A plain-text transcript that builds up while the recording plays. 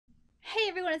Hey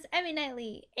everyone, it's Emmy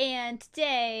Knightley, and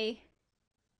today,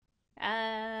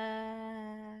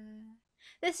 uh,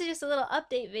 this is just a little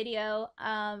update video,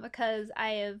 because I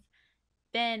have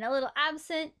been a little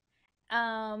absent.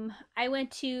 I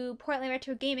went to Portland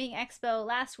Retro Gaming Expo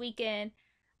last weekend,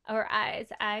 or as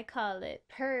I call it,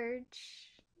 Purge.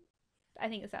 I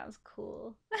think it sounds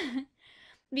cool.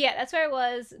 But yeah, that's where I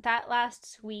was that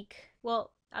last week.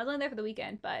 Well, I was only there for the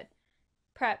weekend, but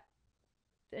prep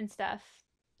and stuff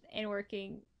and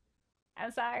working.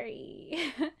 I'm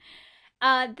sorry.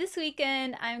 This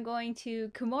weekend I'm going to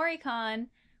Kumoricon,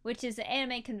 which is an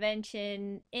anime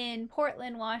convention in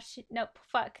Portland, Washington. Nope,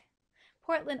 fuck,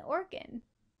 Portland, Oregon,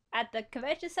 at the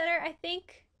convention center. I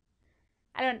think.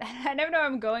 I don't. I never know where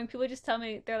I'm going. People just tell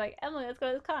me they're like, Emily, let's go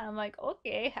to this con. I'm like,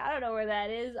 okay, I don't know where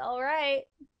that is. All right,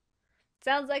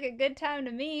 sounds like a good time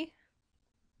to me.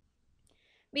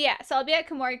 But yeah, so I'll be at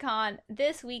Kumoricon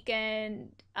this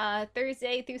weekend,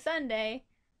 Thursday through Sunday.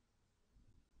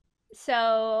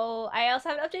 So I also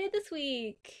haven't updated this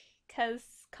week because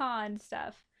con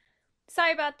stuff.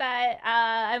 Sorry about that.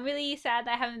 I'm really sad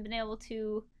that I haven't been able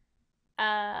to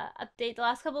update the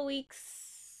last couple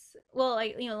weeks. Well,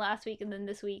 like last week and then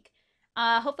this week.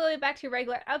 Hopefully we'll be back to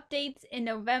regular updates in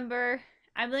November.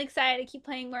 I'm really excited to keep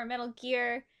playing more Metal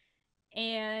Gear,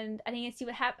 and I need to see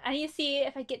what happens. I need to see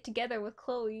if I get together with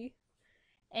Chloe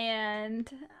and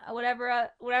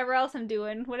whatever else I'm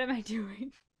doing. What am I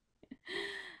doing?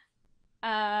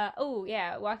 Oh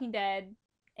yeah, Walking Dead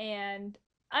and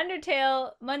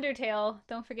Mundertale.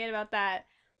 Don't forget about that.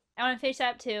 I want to finish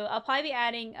that up too. I'll probably be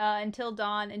adding Until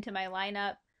Dawn into my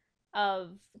lineup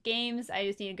of games. I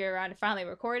just need to get around to finally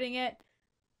recording it.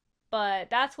 But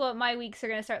that's what my weeks are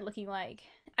gonna start looking like.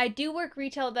 I do work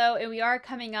retail though, and we are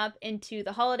coming up into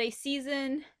the holiday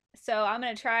season, so I'm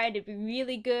gonna try to be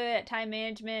really good at time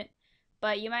management.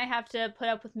 But you might have to put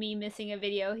up with me missing a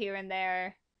video here and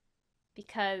there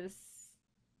because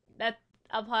that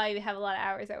I'll probably have a lot of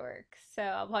hours at work, so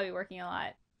I'll probably be working a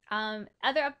lot.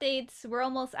 Other updates, we're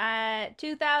almost at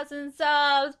 2,000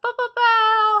 subs, bow, bow,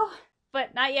 bow!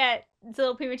 But not yet. It's a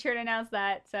little premature to announce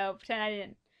that, so pretend I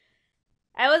didn't.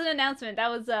 That was an announcement. That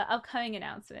was an upcoming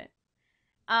announcement.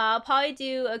 I'll probably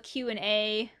do a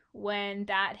Q&A when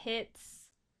that hits,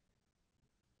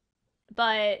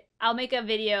 but I'll make a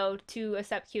video to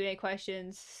accept Q&A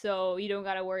questions, so you don't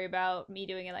gotta worry about me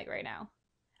doing it like right now.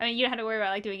 I mean, you don't have to worry about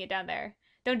like doing it down there.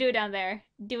 Don't do it down there.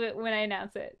 Do it when I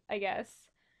announce it, I guess.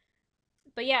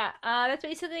 But yeah, that's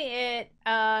basically it.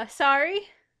 Sorry.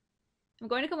 I'm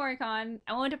going to Kumoricon.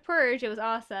 I went to Purge. It was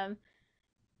awesome.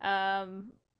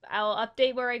 Um, I'll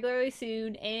update more regularly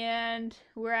soon, and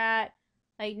we're at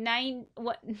like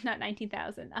not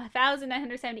 19,000,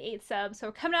 1,978 subs. So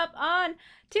we're coming up on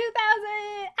 2,000.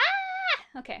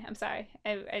 Ah! Okay, I'm sorry.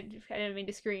 I didn't mean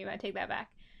to scream. I take that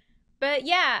back. But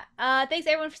yeah, thanks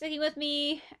everyone for sticking with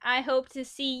me. I hope to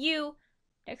see you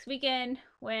next weekend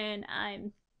when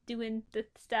I'm doing the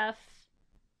stuff.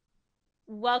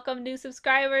 Welcome new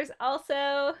subscribers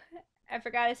also. I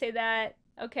forgot to say that.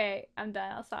 Okay, I'm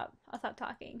done. I'll stop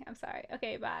talking. I'm sorry.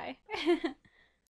 Okay, bye.